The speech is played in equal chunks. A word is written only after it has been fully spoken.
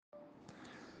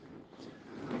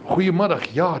Goeiemiddag.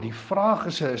 Ja, die vraag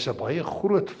is 'n baie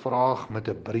groot vraag met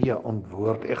 'n breë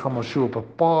antwoord. Ek gaan maar so op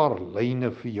 'n paar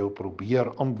lyne vir jou probeer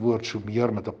antwoord, so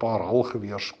meer met 'n paar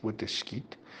halgeweerskote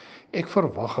skiet. Ek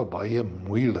verwag 'n baie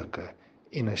moeilike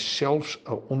en selfs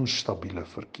 'n onstabiele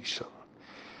verkiesing.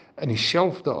 In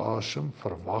dieselfde asem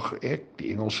verwag ek,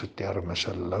 die Engelse term is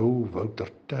 'n low voter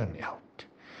turnout.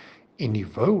 En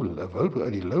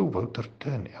die low voter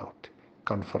turnout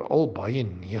kan veral baie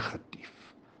negatief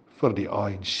vir die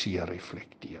ANC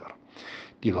reflekteer.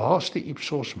 Die laaste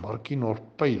Ipsos Markinor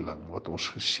peiling wat ons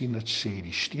gesien het, sê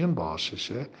die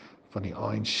steunbasisse van die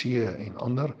ANC en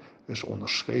ander is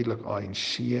onderskeidelik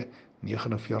ANC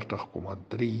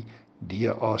 49,3,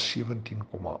 DA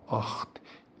 17,8,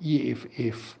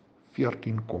 EFF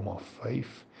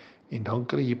 14,5 en dan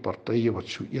kry jy partye wat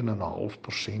so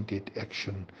 1,5% het,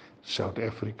 Action South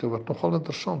Africa, wat nogal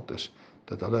interessant is,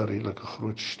 dat hulle 'n redelike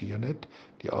groot steun het,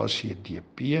 die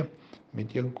ACDP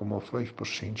met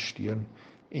 1,5% steun,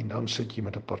 en dan sit jy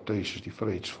met 'n party soos die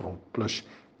Vryheidsfront Plus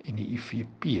en die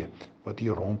IFP, wat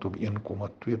hier rondom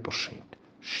 1,2%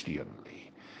 steun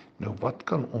lê. Nou wat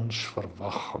kan ons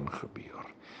verwag gaan gebeur?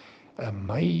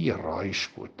 My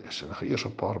raaiskoot is, en ek gaan eers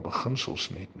 'n paar beginsels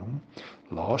net noem,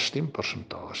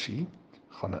 laasstempersentasie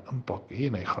gaan 'n impak hê,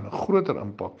 en hy gaan 'n groter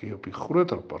impak hê op die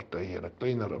groter partye en 'n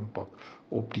kleiner impak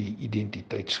op die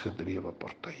identiteitsgedrewe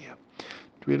partye.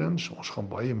 Tweedens, ons gaan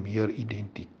baie meer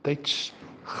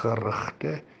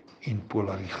identiteitsgerigte en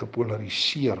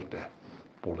gepolariseerde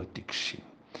politiek sien.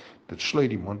 Dit sluit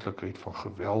die moontlikheid van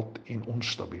geweld en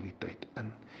onstabiliteit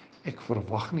in. Ek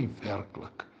verwag nie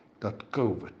werklik dat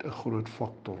COVID 'n groot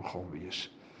faktor gaan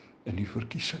wees in die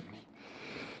verkiesing nie.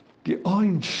 Die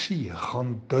ANC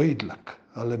gaan duidelik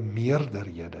hulle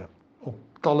meerderhede op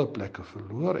talle plekke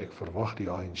verloor. Ek verwag die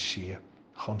ANC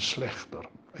gaan slegter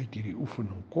uit hierdie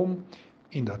oefening kom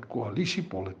en dat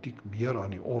koalisiepolitiek meer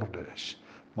aan die orde is.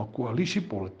 Maar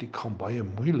koalisiepolitiek gaan baie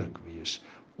moeilik wees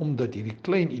omdat hierdie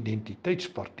klein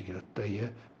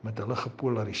identiteitspartye met hulle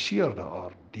gepolariseerde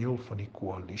aard deel van die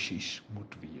koalisies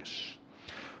moet wees.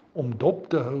 Om dop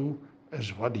te hou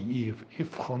is wat die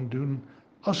EFF gaan doen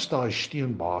as daai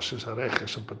steunbasis reg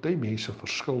is. En party mense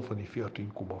verskil van die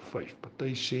 14,5.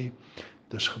 Party sê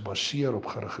dis gebaseer op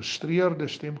geregistreerde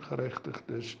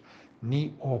stemgeregtigdes,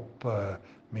 nie op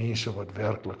mense wat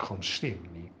werklik gaan stem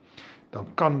nie. Dan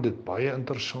kan dit baie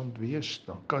interessant wees,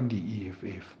 dan kan die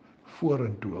EFF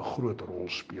vorentoe 'n groot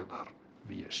rolspeler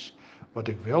wees. Wat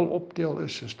ek wel optel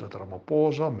is dat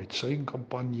Ramaphosa met sy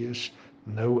kampanjes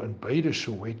nou in beide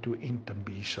Soweto en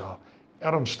Tembisa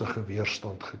ernstige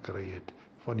weerstand gekry het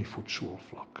van die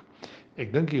voetsoolvlak.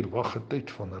 Ek dink hier wag 'n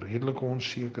tyd van redelike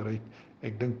onsekerheid.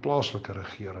 Ek dink plaaslike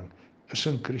regering is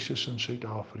in krisis in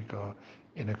Suid-Afrika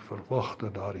en ek verwag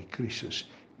dat daardie krisis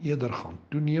eerder gaan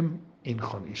toeneem en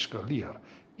gaan eskaleer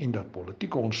en dat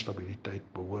politieke onstabiliteit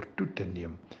behoort toe te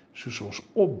neem soos ons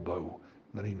opbou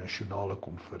na die nasionale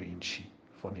konferensie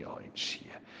van die ANC.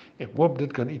 Ek hoop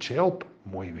dit kan iets help.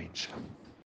 Mooi wense.